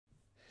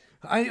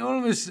I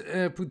always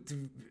put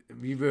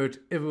the word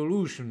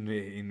evolution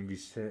in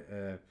this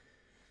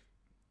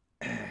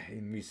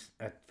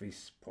at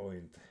this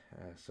point,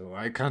 so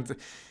I can't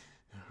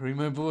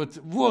remember what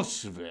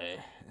was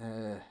there.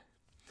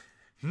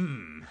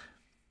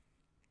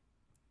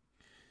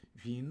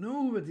 We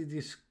know that it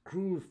is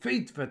cruel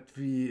fate that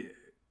we.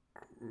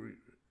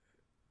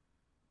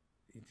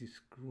 It is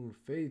cruel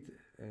fate.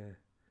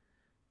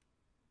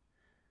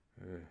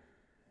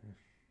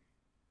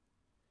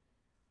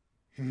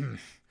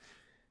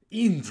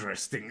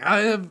 Interesting. I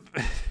have.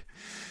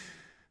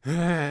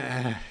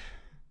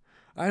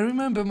 I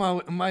remember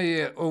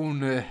my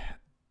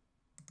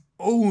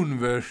own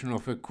version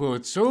of a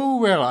quote so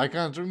well. I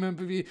can't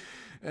remember the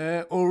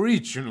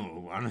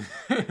original one.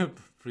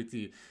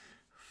 Pretty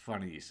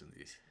funny, isn't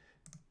it?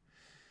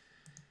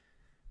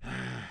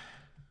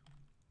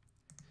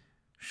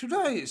 Should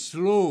I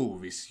slow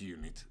this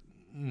unit?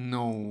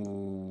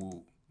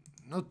 No,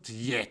 not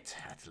yet,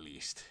 at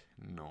least.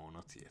 No,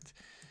 not yet.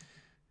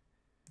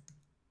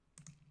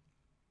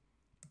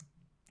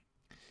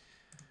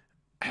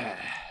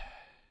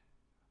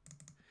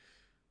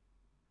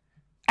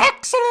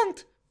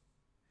 Excellent!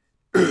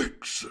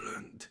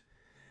 Excellent!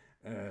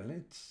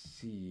 Let's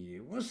see.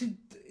 Was it?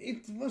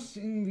 It was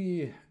in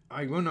the.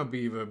 I wanna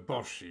be the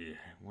bossy.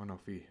 One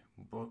of the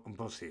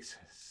bosses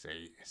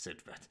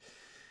said that.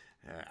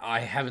 I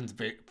haven't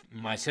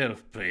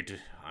myself played.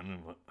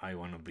 I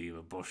wanna be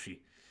the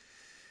bossy.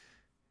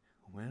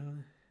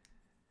 Well,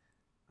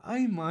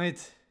 I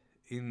might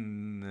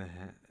in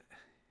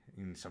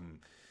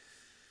some.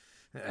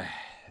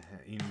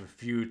 In the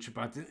future,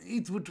 but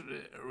it would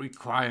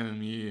require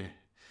me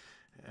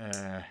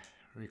a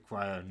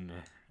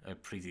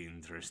pretty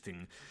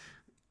interesting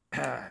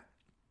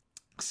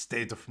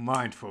state of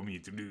mind for me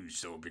to do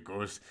so,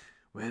 because,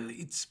 well,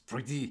 it's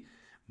pretty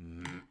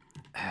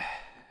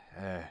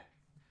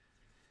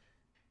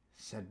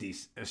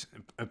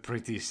a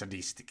pretty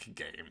sadistic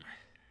game.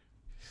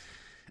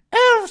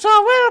 Elves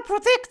are well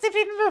protected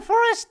in the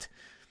forest.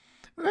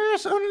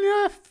 There's only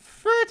a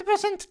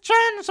 30%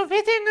 chance of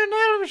hitting an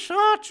elvish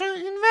archer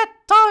in that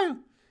tile.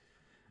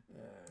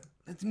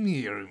 Let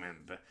me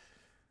remember.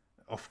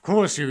 Of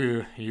course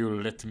you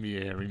let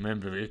me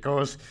remember,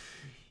 because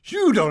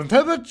you don't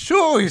have a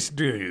choice,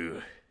 do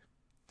you?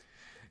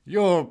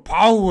 You're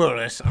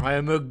powerless. I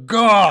am a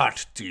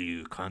god to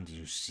you, can't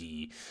you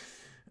see?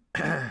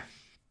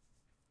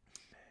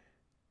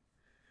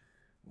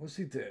 Was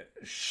it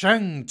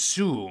Shang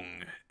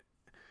Tsung?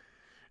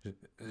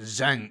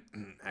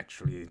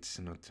 Actually, it's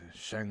not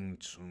Shang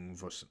Tsung,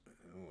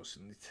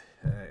 wasn't it?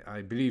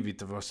 I believe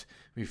it was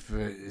with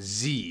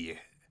Z.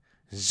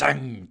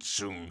 Shang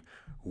Tsung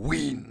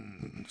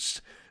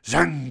wins.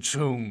 Shang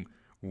Tsung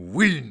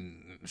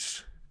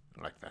wins.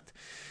 Like that.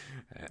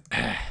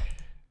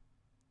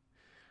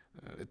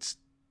 It's.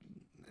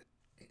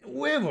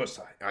 Where was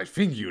I? I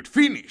think you'd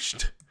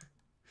finished.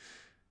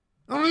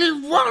 Only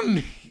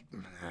one.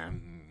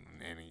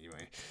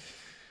 Anyway.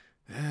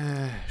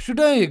 Should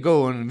I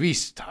go on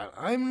this tile?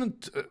 I'm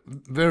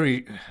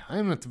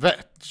not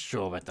that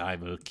sure that I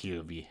will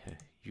kill the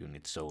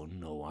unit, so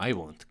no, I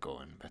won't go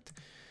on that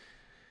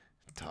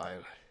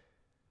tile.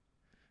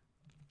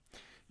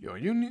 Your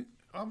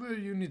other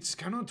units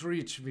cannot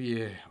reach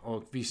the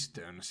Orc this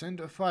turn. Send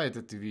a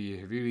fighter to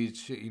the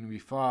village in the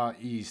far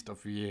east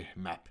of the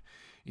map.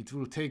 It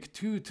will take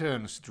 2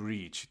 turns to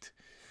reach it.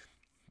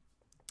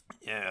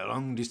 Yeah,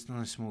 long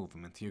distance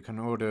movement. You can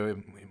order a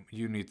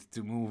unit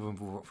to move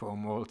for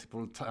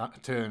multiple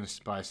turns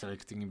by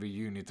selecting the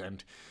unit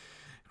and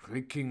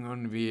clicking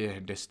on the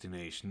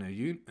destination.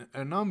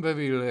 A number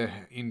will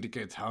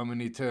indicate how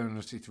many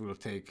turns it will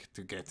take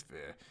to get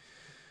there.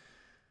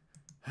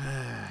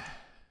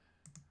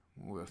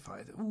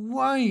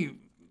 Why?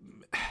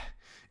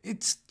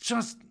 It's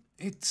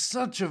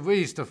such a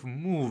waste of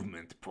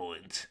movement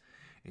points.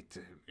 It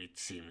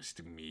seems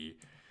to me.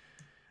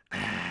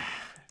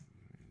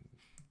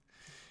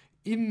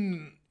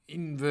 In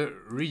the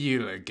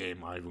real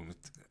game, I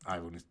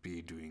wouldn't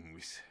be doing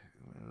this.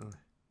 Well,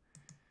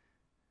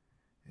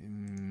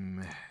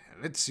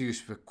 let's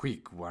use the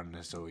quick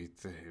one so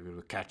it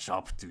will catch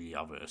up to the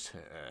others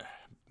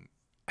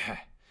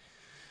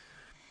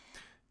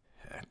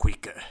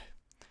quicker.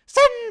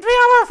 Send the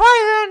other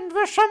fighter and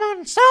the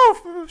shaman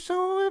south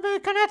so they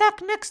can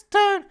attack next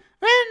turn.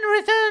 Then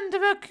return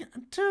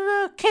to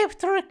the cape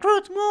to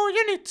recruit more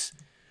units.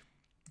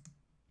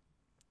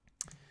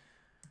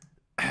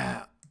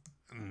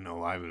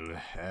 No, I will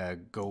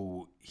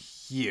go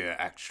here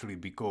actually,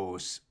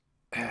 because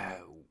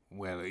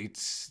well,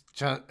 it's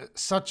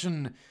such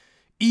an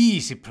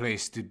easy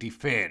place to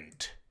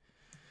defend.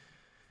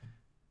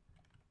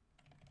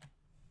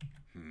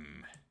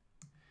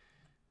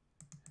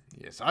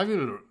 Yes, I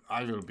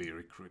will be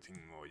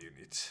recruiting more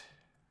units.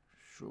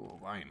 Sure,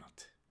 why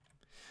not?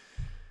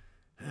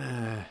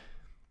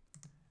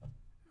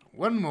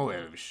 One more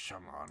elvish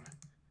shaman.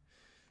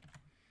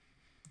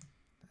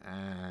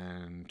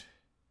 And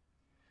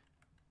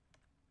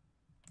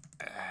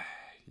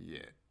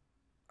yeah,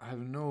 I have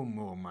no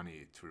more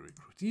money to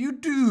recruit. You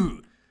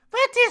do!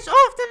 That is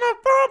often a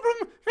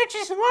problem, which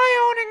is why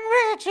owning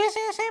villages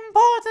is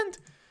important.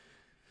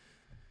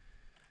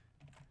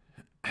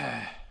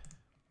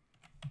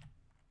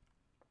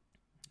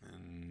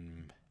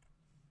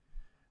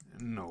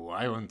 No,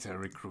 I won't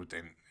recruit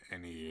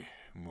any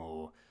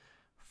more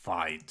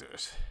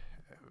fighters.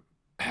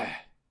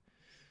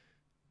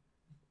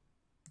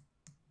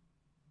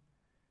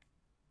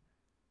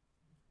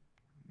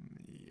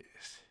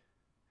 Yes.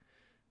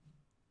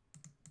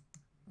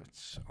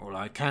 That's all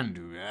I can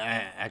do.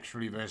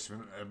 Actually, there's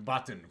a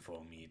button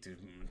for me to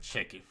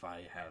check if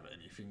I have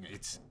anything.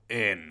 It's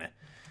N.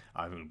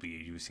 I will be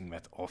using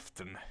that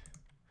often.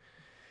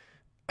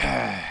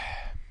 The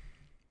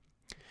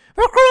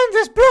current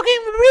is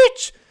blocking the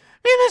bridge.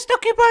 We must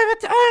occupy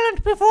that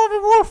island before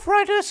the wolf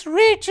riders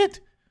reach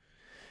it.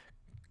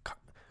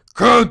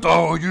 Can't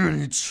our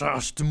units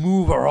just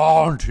move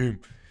around him?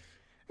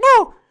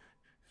 No!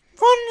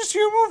 Once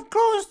you move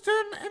close to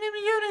an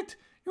enemy unit,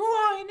 you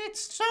are in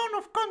its zone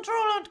of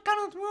control and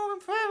cannot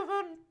move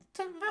further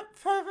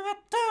that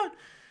turn.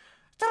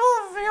 To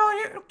move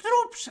your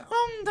troops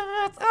onto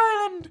that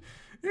island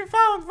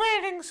without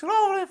wading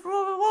slowly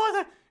through the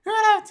water, you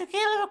will have to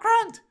kill the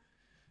grunt.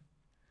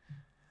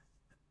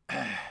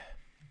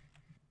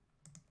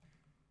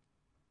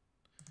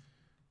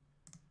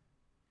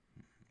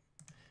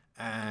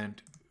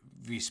 And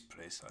this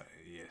place,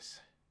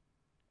 yes.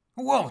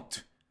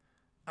 What?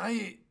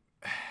 I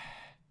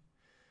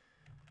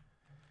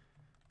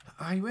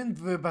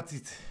went there, but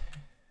it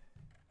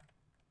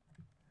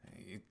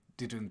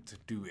didn't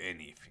do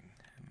anything.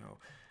 No,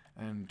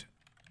 and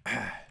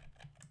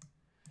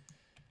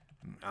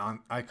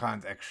I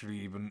can't actually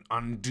even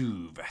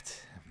undo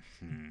that.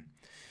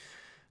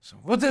 So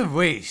what a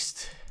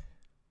waste.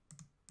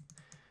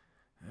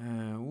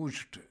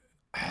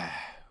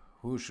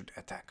 Who should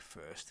attack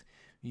first?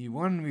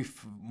 One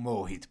with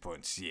more hit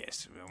points,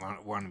 yes.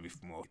 One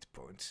with more hit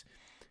points.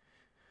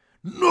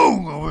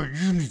 No, our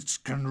units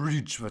can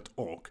reach that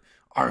orc.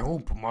 I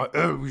hope my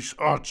elvish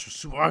archer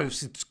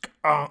survives its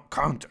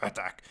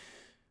counterattack.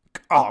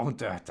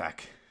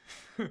 Counterattack.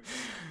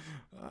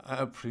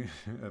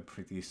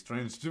 Pretty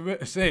strange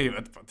to say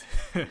that, but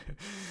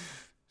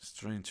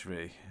strange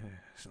way.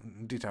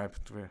 Did I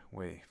put the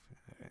way?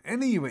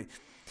 Anyway.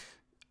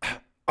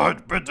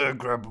 I'd better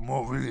grab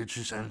more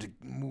villages and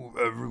move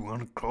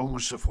everyone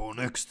closer for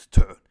next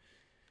turn.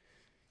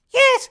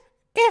 Yes,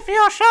 if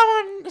your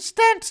shaman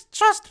stands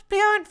just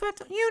behind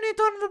that unit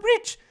on the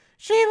bridge,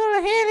 she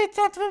will heal it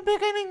at the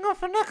beginning of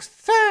the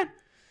next turn.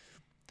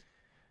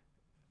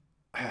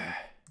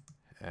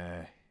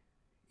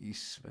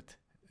 Is that...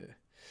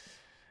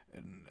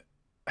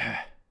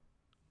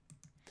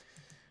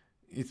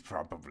 it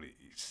probably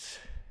is.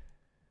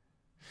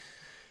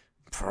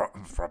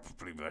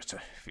 Probably worth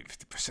a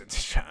 50%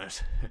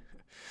 chance.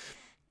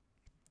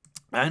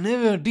 I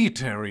never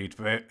did read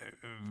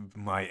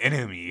my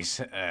enemies'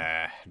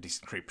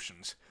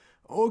 descriptions.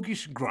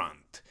 Orcish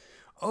Grunt.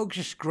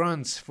 Orcish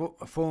Grunts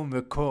form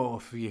the core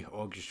of the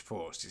Orcish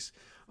forces.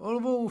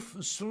 Although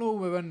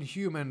slower than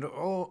human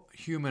or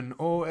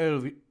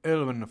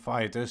elven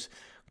fighters,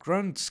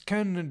 Grunts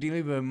can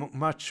deliver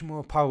much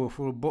more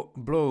powerful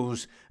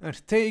blows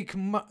and take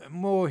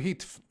more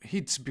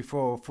hits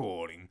before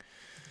falling.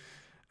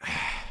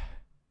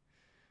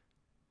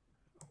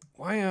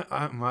 Why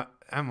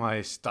am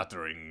I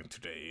stuttering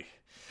today?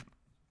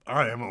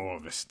 I am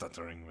always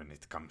stuttering when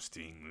it comes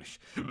to English.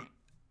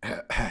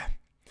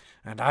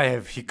 And I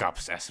have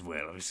hiccups as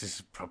well. This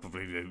is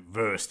probably the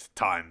worst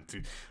time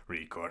to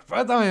record,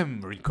 but I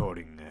am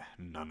recording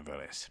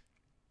nonetheless.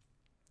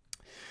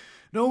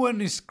 No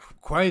one is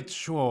quite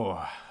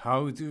sure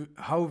how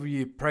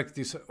the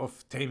practice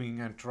of taming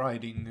and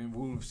riding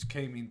wolves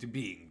came into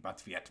being,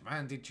 but the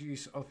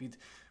advantages of it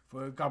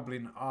for a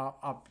goblin are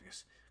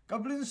obvious.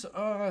 Goblins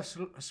are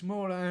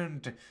small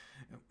and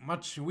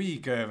much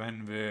weaker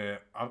than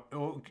the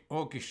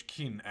orcish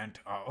kin and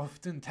are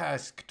often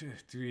tasked to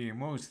the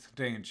most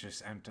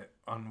dangerous and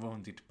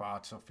unwanted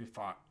parts of a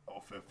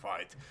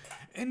fight.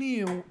 Any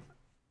who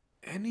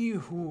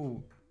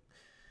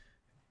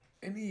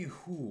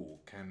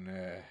can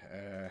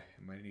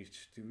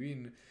manage to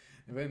win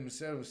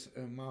themselves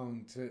a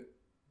mount.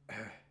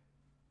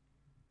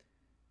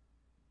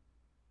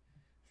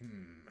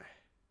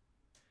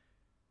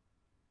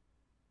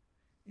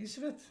 Is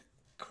that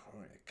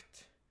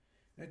correct?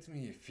 Let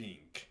me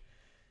think.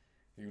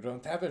 You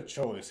don't have a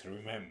choice,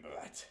 remember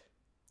that.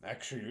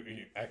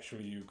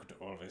 Actually, you could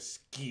always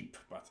skip,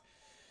 but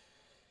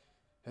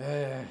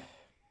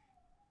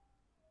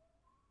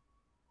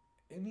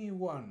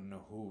anyone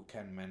who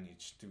can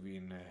manage to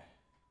win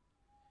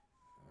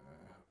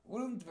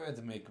wouldn't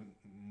that make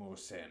more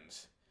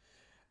sense?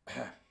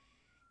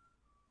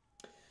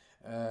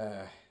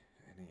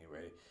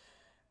 Anyway.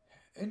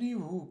 Any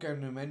who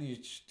can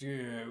manage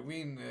to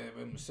win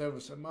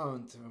themselves a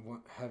mount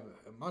have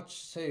a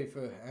much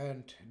safer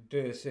and,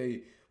 dare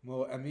say,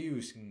 more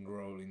amusing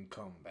role in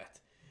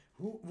combat.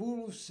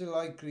 Wolves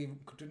likely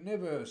could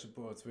never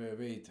support the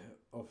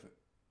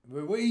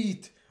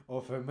weight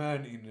of a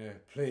man in a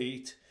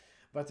plate,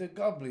 but a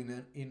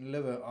goblin in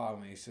leather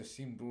armor is a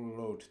simple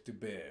load to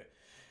bear.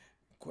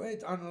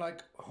 Quite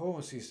unlike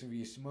horses,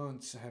 these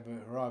mounts have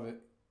a rather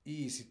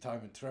easy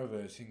time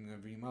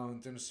traversing the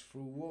mountains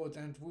through wood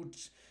and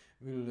woods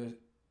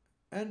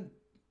and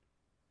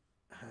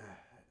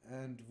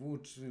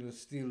woods will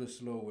still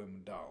slow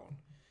them down.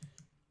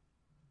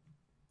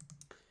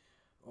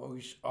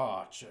 Orcish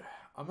archer.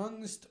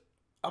 Amongst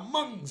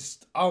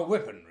our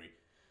weaponry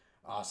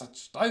are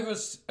such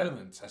diverse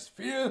elements as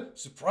fear,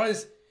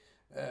 surprise,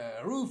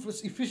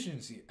 ruthless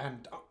efficiency,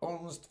 and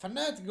almost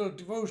fanatical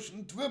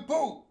devotion to the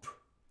Pope.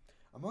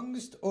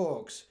 Amongst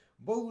orcs,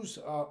 bows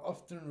are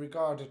often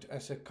regarded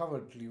as a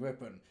cowardly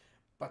weapon,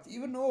 but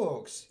even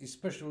orcs,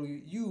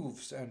 especially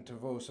youths and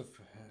those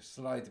of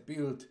slight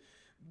build,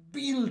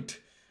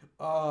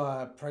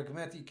 are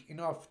pragmatic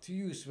enough to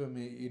use them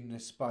in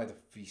spite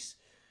of this.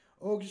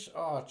 Orcish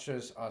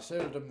archers are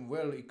seldom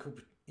well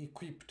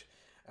equipped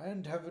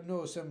and have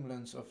no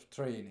semblance of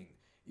training.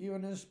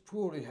 Even as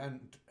poorly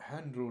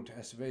handled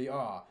as they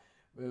are,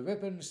 the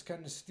weapons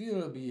can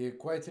still be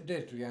quite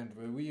deadly, and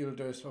the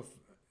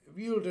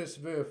wielders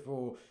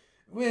therefore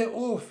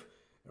whereof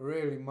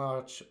rarely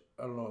march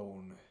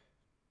alone.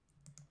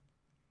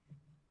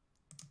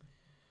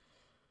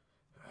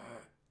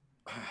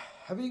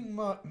 Having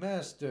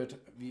mastered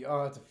the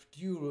art of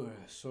dual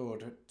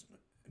sword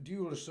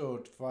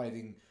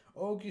fighting,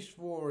 orcish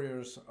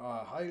warriors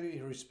are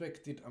highly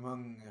respected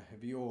among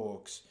the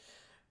orcs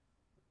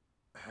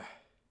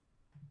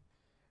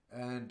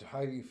and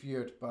highly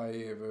feared by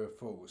their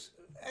foes.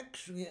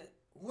 Actually,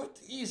 what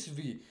is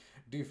the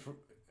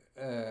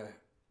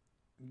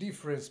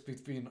difference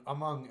between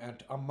among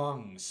and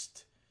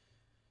amongst?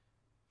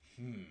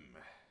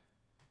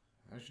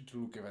 I should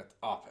look that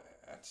up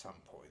at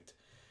some point.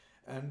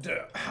 And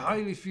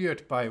highly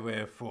feared by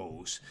their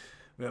foes.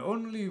 Their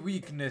only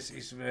weakness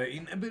is their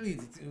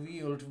inability to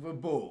wield the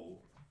bow.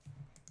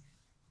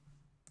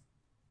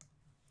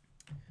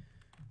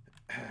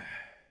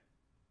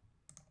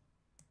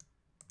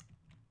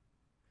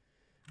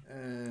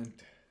 And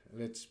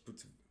let's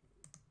put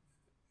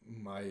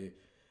my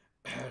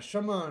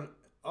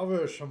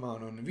other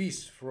shaman on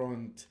this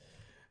front,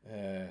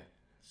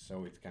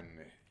 so it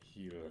can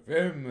heal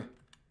them.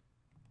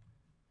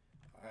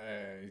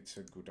 It's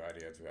a good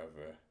idea to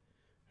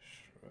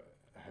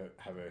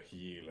have a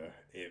healer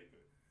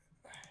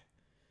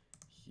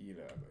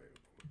available.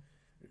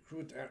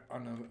 Recruit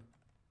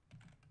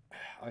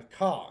I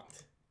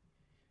can't.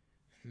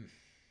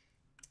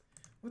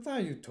 What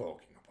are you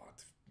talking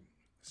about,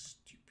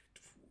 stupid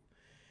fool?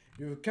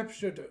 You've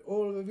captured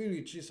all the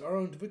villages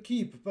around the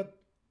keep, but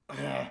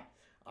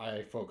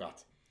I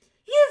forgot.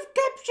 You've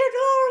captured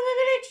all the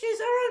villages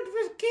around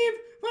the keep,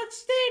 but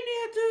stay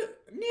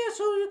near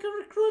so you can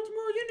recruit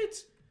more units.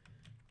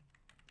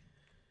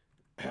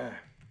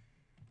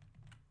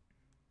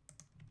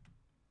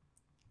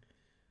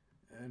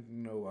 And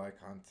no, I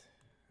can't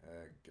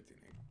get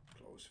any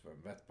closer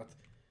from that, but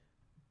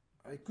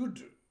I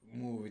could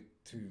move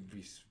it to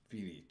this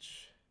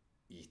village.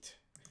 Eat.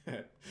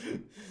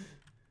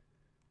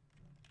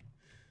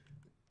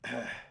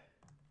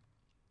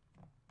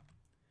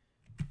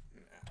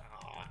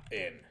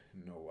 N.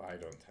 No, I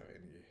don't have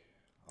any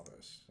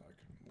others I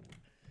can move.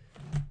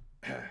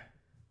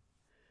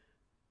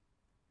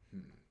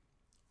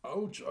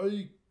 Ouch,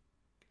 I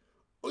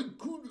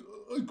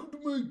could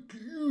make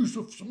use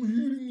of some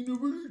healing in the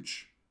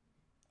village.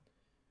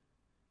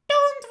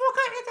 Don't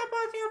forget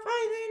about your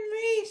fight in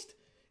the east.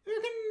 You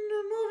can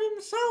move him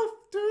south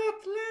to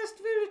that last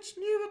village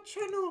near the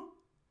channel.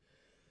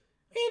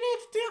 We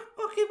need to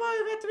occupy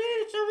that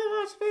village,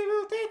 otherwise we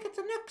will take it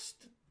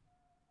next.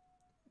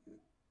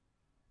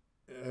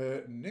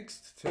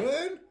 Next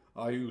turn?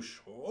 Are you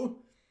sure?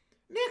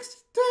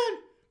 Next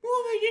turn!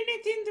 Move a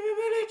unit into the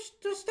village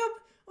to stop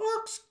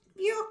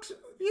the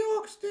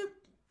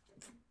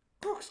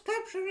orcs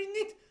capturing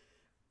it.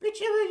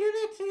 Whichever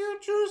unit you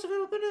choose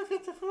will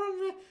benefit from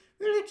the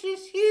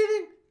village's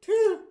healing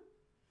too.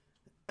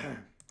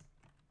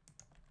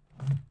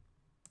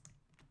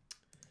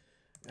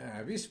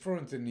 This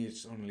front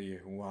needs only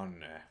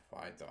one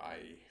fighter,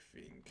 I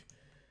think.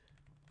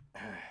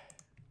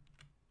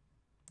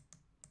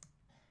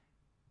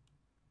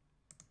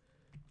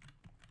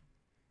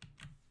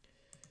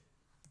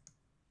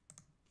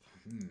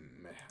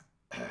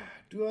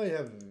 Do I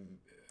have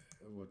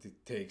what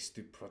it takes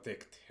to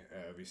protect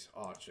this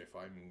archer if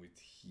I move it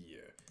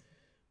here?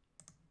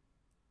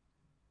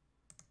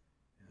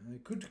 I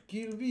could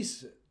kill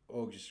this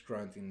August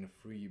Grant in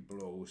 3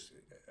 blows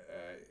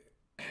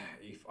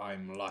if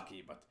I'm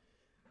lucky, but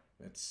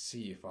let's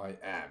see if I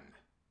am.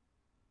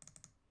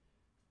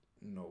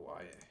 No,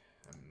 I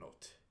am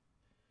not.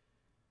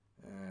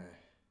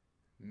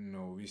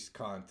 No, this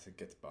can't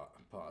get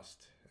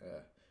past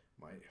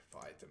my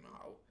fighter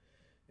now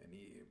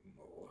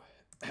anymore.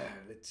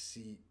 Let's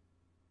see.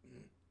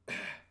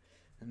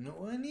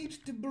 No, I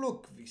need to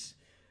block this.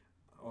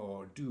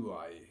 Or do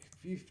I?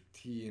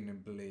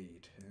 15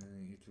 blade.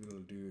 It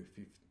will do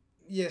 15.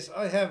 Yes,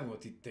 I have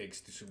what it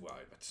takes to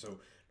survive it, so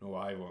no,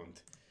 I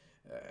won't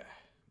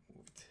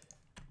move it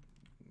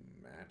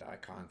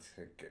can't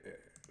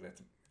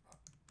let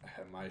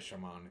my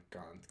shaman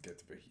can't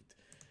get the hit.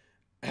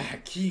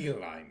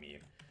 Kill, I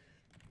mean.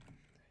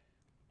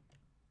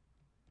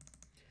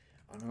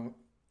 I know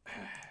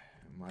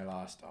my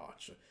last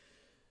archer.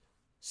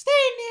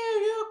 Stay near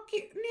the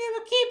keep.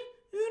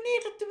 You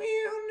need to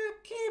be on the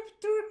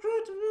keep to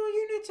recruit more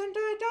units, and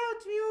I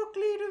doubt the Orc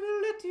leader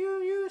will let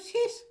you use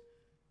his.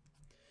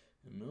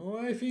 No,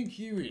 I think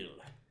he will.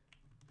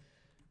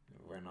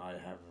 When I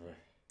have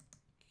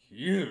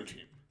killed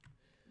him.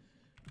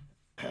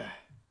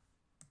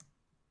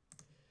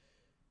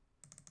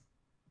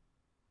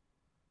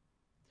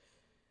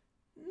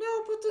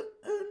 No, but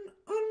an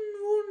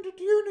unwounded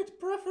unit,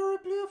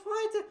 preferably a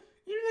fighter,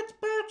 in that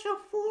patch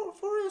of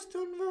forest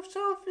on the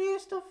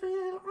southeast of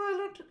the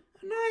island.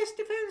 A nice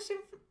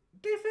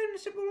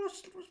defensible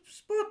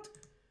spot.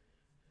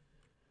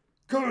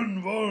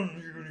 Can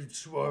one unit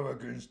survive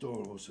against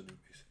all those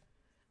enemies?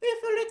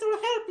 With a little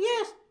help,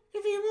 yes.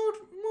 If you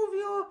move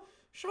your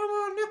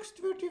shaman next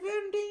to the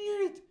defending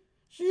unit,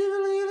 she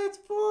will heal it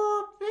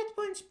 4 hit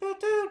points per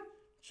turn.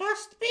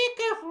 Just be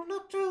careful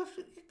not to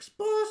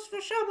expose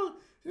the shaman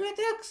to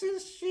attack,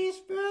 since she is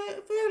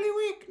fairly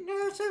weak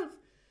herself.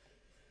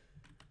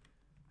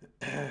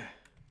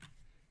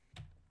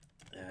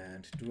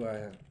 And do I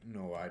have...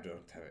 No, I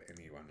don't have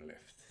anyone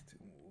left to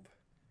move.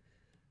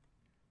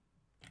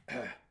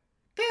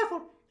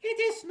 Careful! It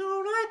is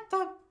no night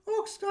time.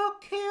 Orcs are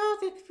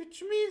chaotic,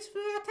 which means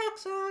the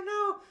attacks are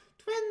now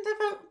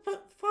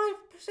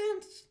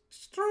 25%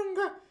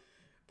 stronger.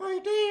 By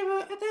day,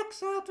 the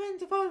attacks are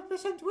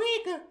 25%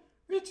 weaker,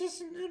 which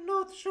is a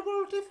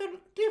noticeable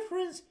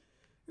difference.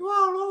 You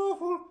are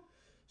awful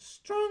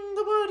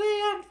stronger by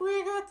day and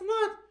weaker at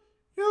night.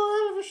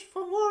 Your elvish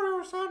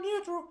warriors are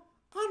neutral,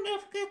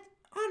 unaffected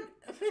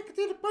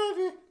by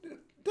the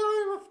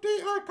time of day.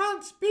 I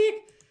can't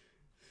speak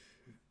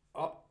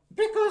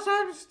because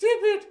I'm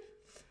stupid.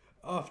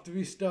 After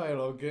this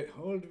dialogue,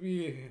 hold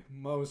the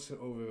mouse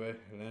over the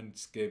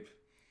landscape.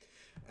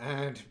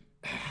 And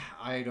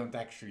I don't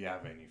actually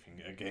have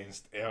anything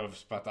against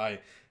elves, but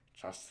I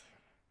just...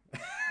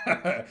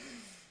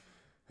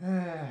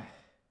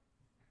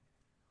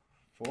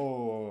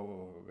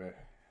 for the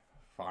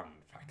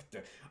fun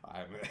factor,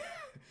 I'm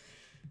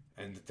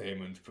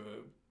entertainment...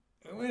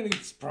 well,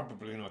 it's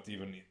probably not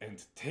even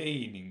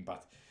entertaining,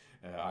 but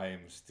I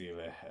am still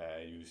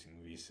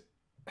using these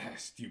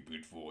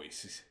stupid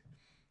voices.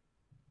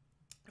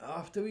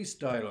 After this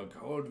dialogue,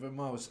 hold the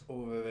mouse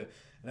over the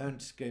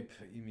landscape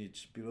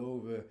image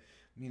below the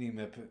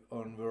minimap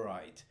on the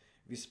right.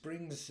 This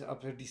brings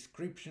up a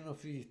description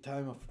of the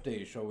time of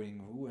day, showing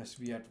who has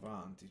the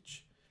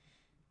advantage.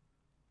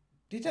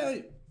 Did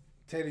I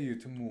tell you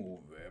to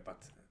move there?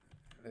 But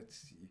let's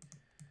see.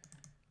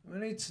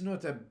 Well, it's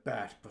not a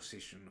bad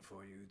position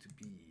for you to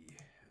be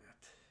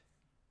at.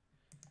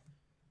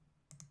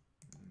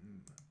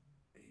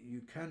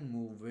 You can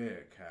move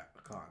there,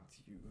 can't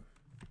you?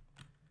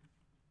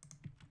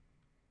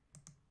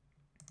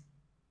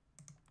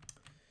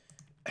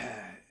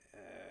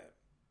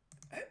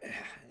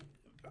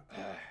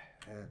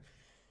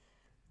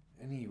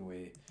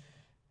 Anyway,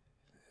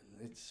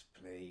 let's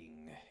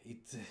playing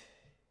it.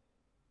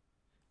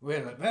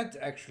 Well, that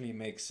actually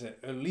makes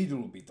a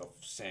little bit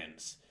of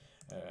sense.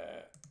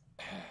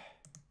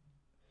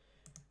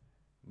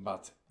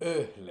 But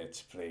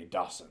let's play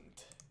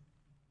doesn't.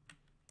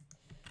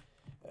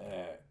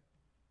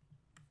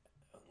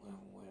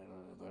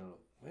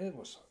 Where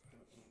was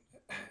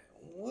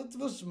what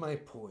was my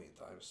point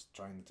I was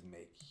trying to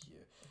make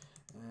here?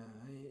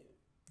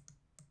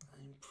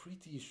 I'm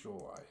pretty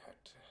sure I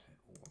had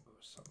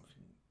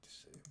something to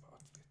say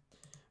about it,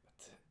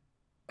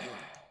 but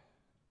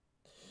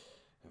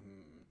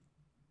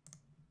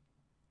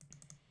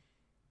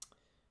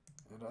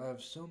and I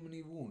have so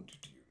many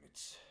wounded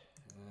units.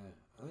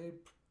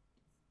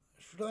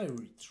 Should I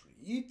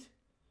retreat?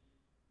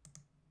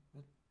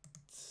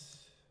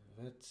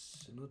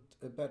 That's not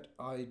a bad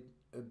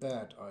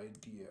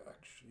idea,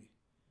 actually.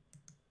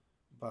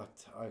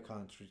 But I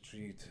can't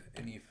retreat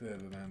any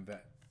further than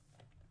that.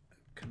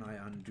 Can I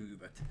undo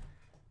that?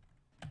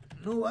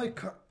 No, I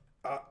can't.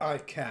 I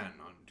can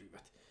undo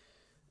that.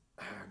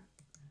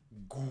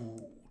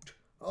 Good.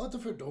 Out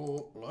of a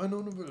door, line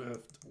on the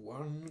left,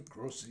 1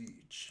 cross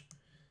each.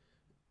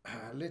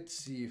 Let's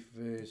see if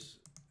there's...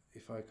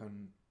 If I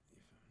can...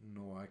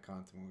 No, I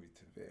can't move it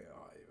there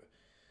either.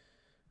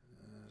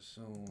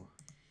 So...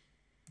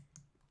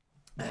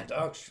 And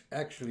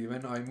actually,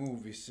 when I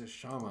move this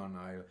shaman,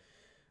 I'll...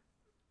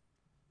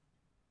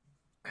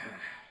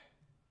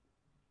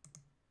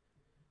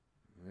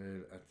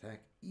 well,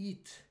 attack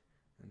it.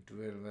 And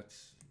well,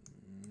 that's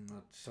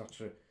not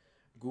such a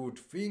good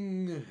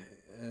thing,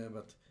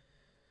 but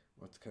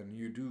what can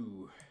you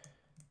do?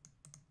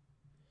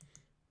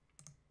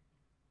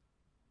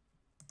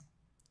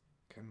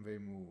 Can they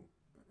move?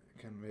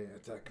 Can they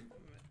attack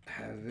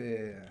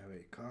there?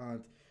 They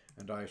can't.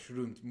 And I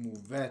shouldn't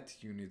move that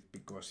unit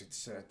because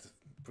it's at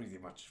pretty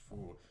much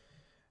full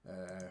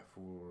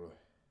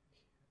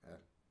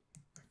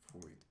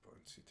hit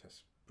points. It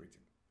has pretty...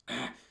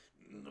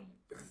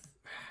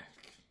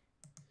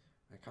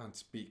 can't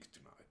speak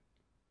tonight.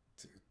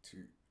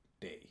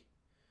 Today.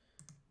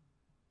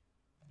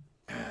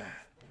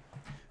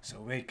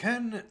 So they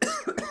can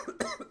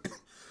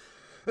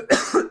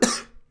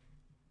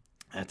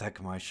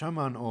attack my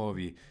shaman or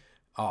the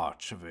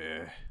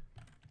archer.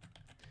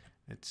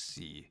 Let's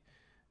see.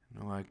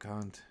 No, I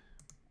can't.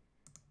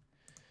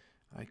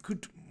 I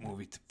could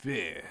move it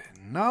there.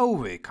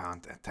 Now they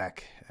can't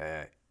attack.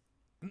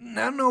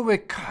 No, they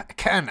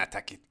can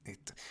attack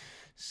it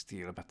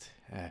still, but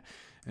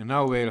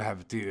now they'll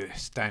have to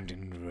stand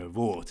in the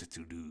water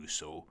to do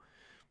so.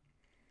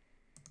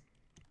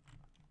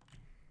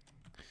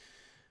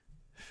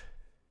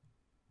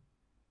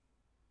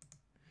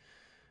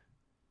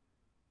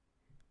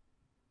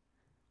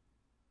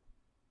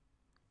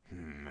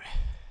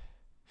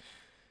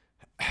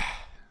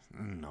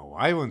 No,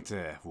 I won't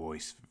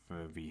voice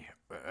the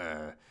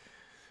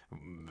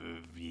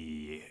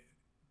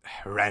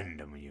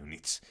random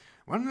units.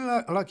 One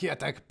lucky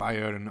attack by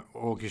an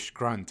orcish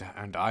grunt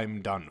and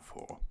I'm done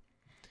for.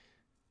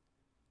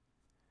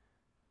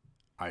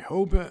 I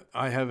hope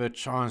I have a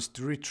chance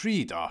to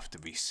retreat after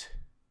this.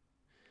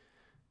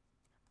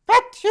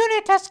 That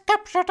unit has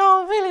captured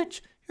our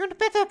village. You'd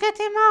better get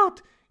him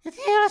out. It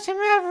heals him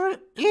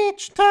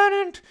each turn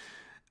and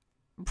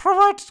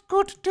provides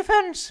good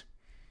defense.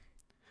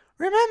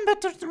 Remember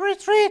to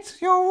retreat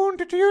your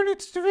wounded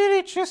units to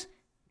villages.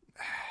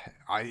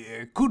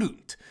 I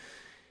couldn't.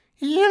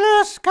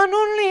 Healers can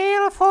only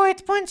heal for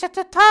 8 points at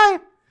a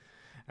time.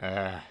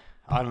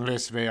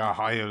 Unless they are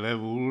higher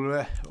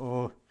level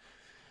or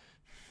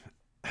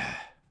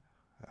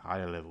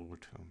higher level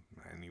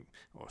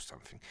or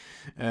something.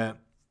 At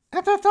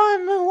a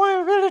time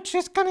while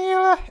villages can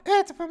heal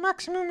 8 for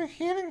maximum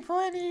healing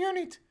for any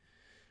unit.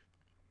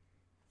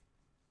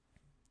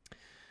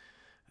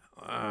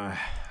 I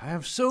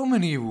have so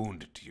many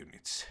wounded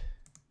units.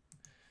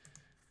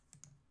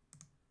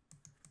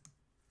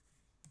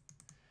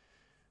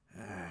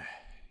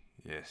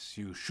 Yes,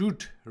 you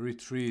should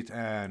retreat,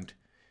 and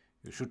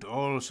you should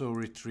also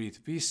retreat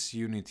this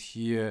unit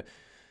here.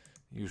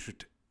 You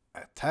should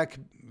attack.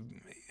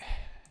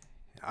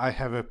 I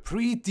have a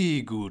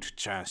pretty good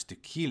chance to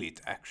kill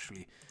it,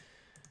 actually.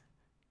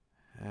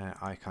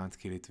 I can't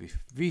kill it with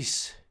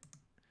this,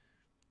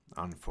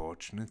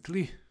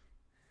 unfortunately.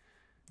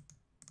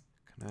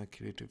 Can I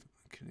kill it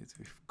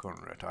with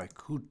Conrad? I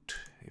could,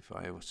 if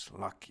I was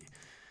lucky.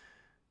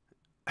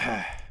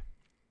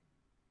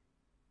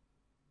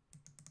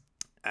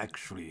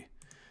 Actually,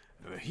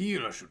 the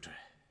healer should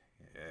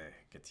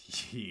get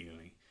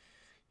healed.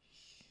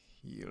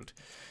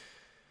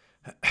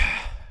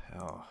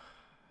 Oh.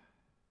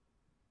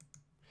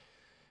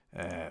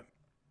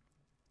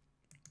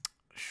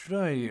 Should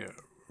I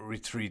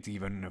retreat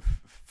even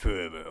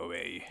further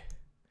away?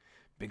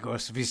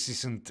 Because this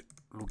isn't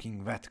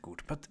looking that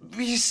good, but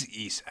this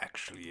is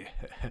actually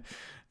a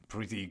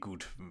pretty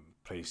good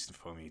place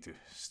for me to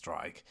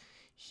strike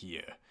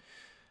here.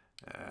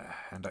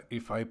 And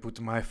if I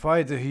put my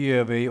fighter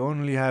here, they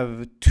only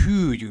have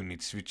 2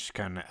 units which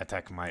can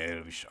attack my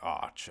elvish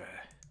archer.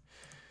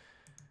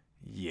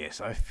 Yes,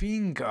 I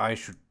think I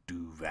should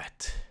do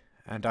that.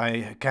 And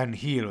I can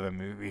heal them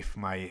with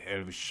my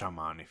elvish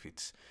shaman if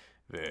it's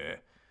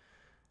there.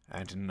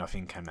 And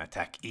nothing can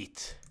attack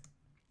it.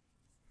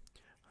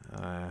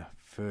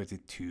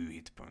 32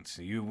 hit points.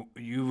 You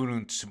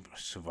wouldn't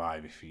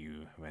survive if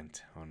you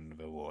went on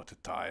the water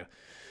tile.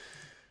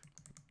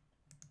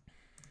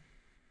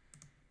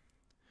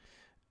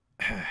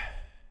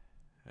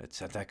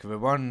 Let's attack the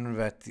one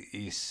that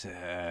is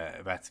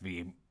that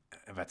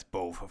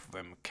both of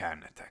them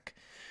can attack.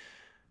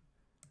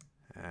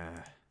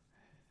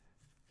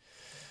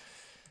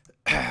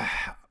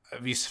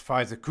 This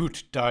fighter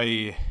could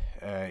die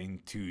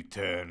in 2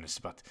 turns,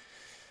 but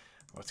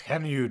what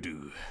can you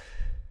do?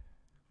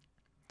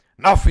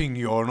 Nothing,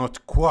 you're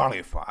not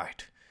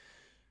qualified.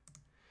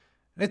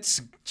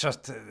 Let's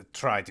just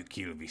try to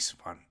kill this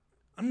one.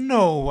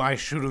 No, I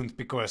shouldn't,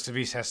 because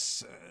this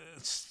has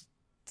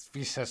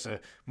a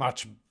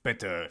much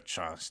better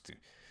chance to,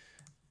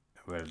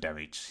 well,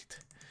 damage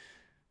it.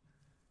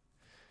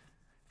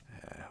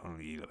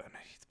 Only 11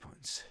 hit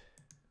points.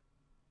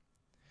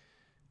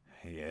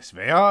 Yes,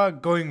 they are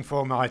going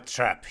for my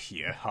trap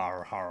here.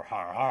 Har, har,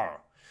 har,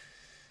 har.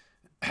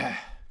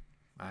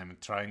 I'm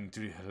trying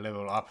to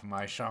level up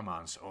my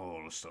shamans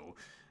also,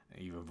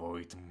 even though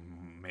it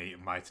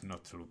might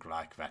not look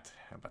like that,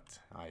 but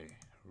I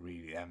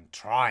really am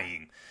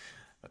trying.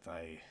 But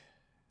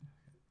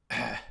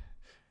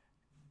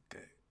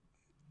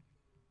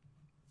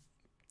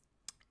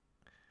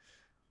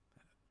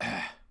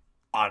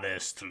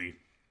honestly,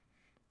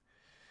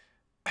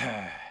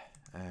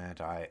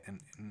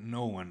 and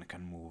no one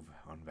can move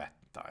on that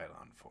tile,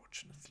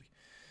 unfortunately.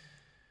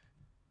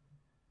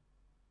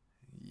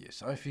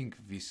 Yes, I think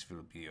this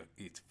will be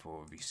it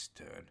for this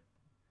turn.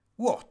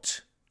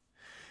 What?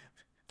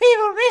 We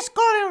will miss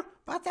Goryl,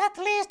 but at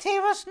least he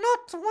was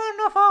not one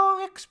of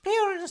our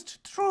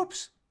experienced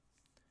troops.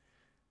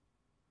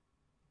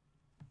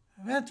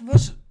 That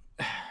was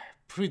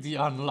pretty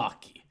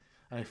unlucky.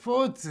 I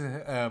thought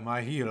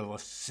my heal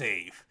was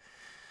safe.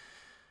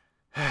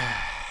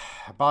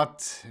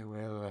 But,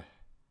 well,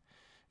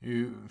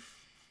 you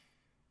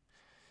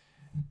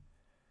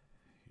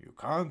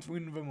can't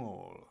win them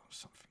all or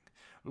something.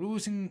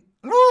 Losing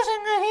a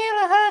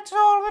healer hurts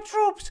all the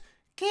troops.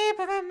 Keep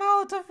them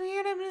out of the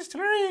enemy's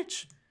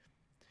reach.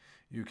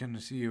 You can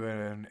see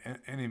where an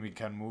enemy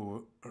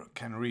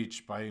can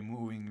reach by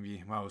moving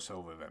the mouse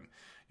over them.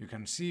 You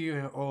can see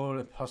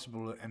all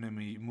possible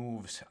enemy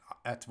moves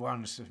at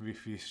once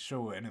with the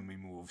show enemy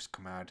moves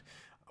command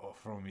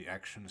from the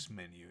actions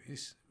menu.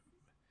 Is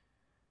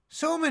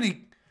so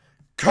many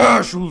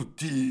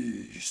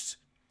casualties.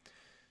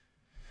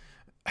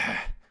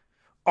 I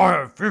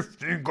have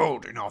 15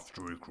 gold enough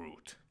to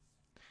recruit.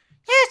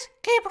 Yes,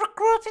 keep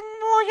recruiting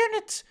more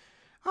units.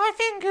 I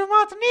think you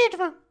might need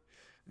them.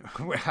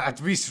 Well, at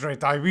this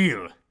rate I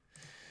will.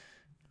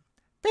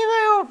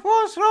 Beware of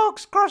wolves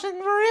rogues crossing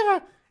the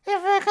river.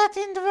 If they get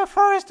into the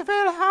forest,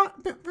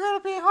 they'll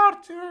be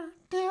hard to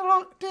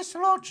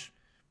dislodge.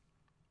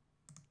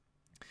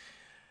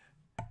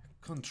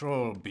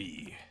 Control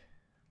B.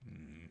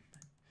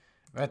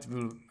 That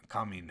will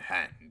come in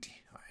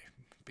handy, I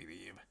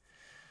believe.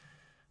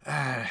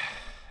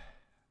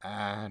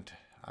 And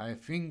I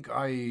think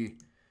I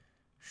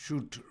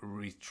should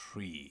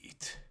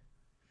retreat.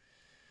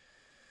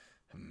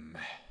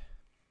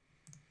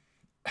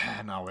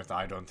 Now that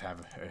I don't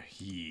have a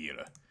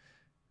heal.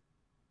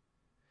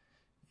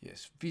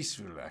 Yes, this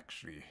will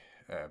actually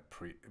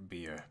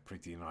be a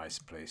pretty nice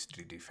place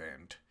to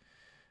defend.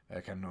 I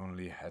can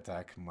only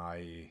attack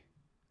my...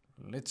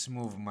 Let's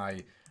move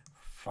my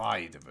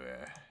fighter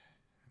there,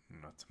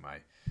 not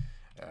my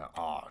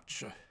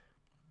archer.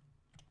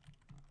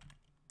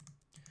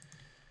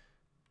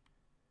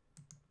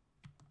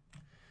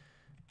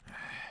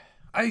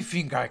 I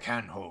think I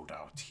can hold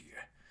out here.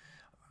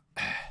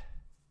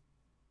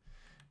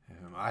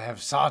 I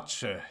have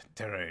such a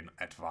terrain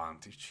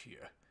advantage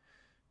here.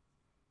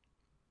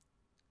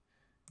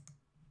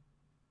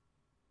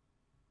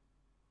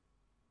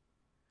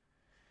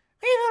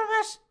 We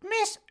will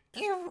miss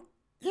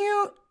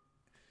you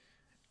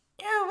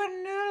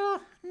were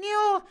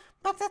new,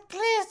 but at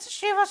least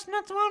she was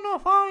not one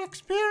of our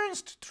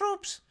experienced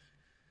troops.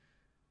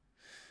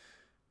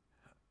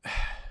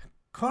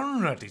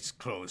 Conrad is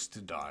close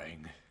to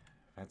dying.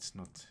 That's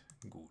not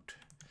good.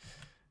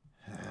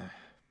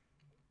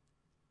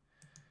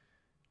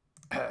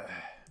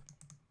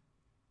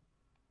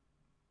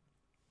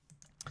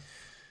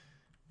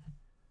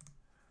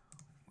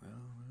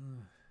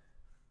 Well,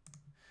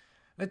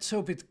 let's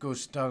hope it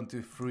goes down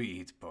to 3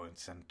 hit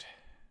points, and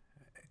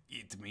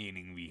it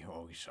meaning the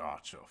Hoggish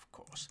Archer, of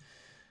course.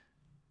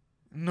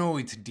 No,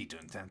 it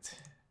didn't,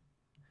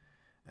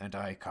 and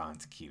I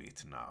can't kill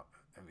it now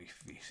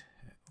with this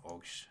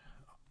Hoggish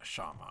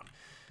Shaman.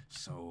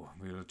 So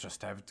we'll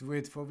just have to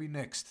wait for the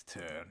next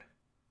turn.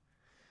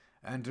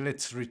 And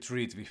let's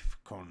retreat with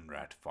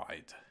Conrad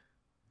fight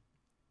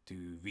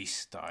to this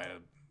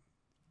style,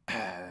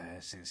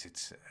 since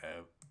it's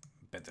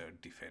better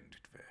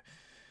defended there.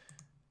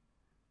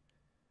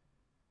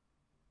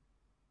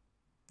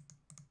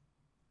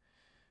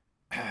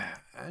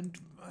 And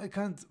I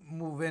can't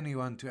move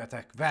anyone to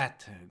attack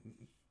that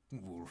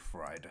wolf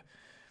rider.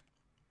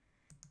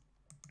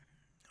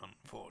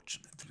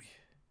 Unfortunately.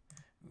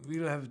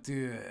 We'll have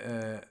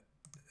to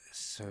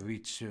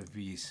switch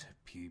these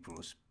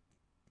people's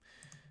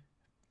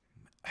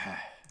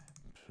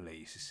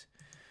places.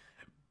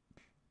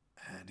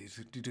 And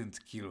it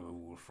didn't kill a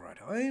wolf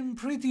rider. I'm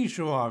pretty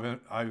sure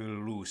I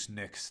will lose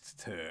next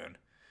turn.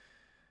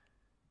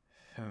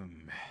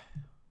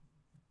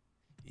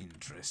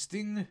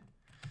 Interesting.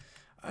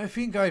 I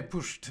think I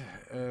pushed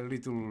a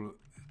little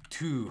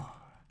too...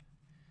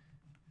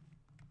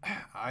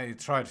 I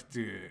tried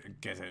to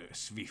get a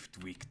swift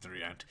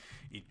victory and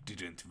it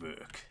didn't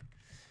work.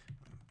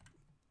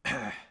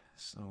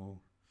 So...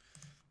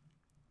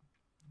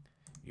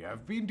 You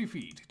have been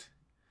defeated.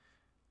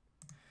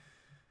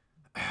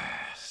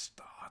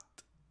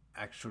 Start.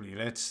 Actually,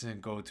 let's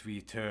go to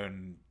the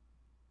turn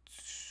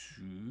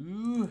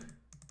 2.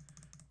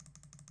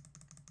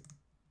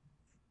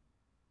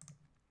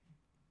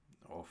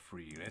 Or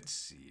 3, let's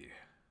see.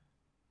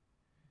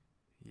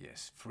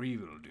 Yes, 3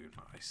 will do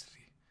nicely.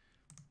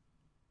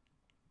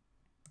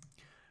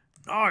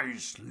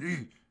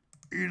 Nicely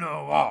in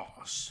a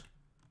vase.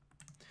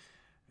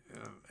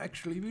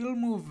 Actually, we'll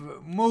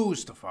move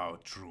most of our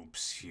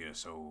troops here,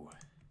 so...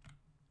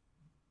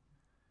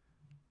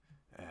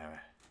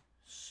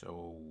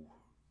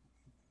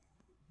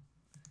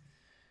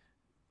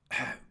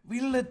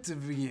 we'll let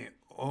the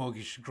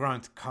Orcish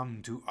grunt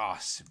come to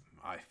us,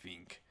 I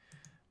think.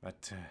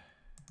 But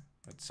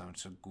that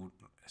sounds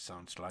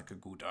like a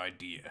good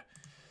idea.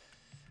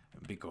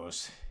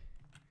 Because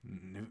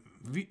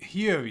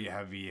here we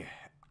have the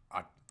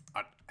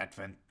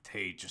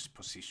advantageous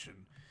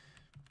position.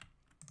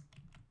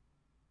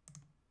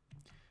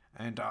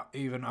 And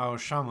even our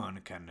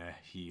shaman can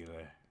heal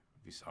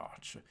this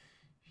archer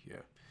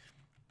here.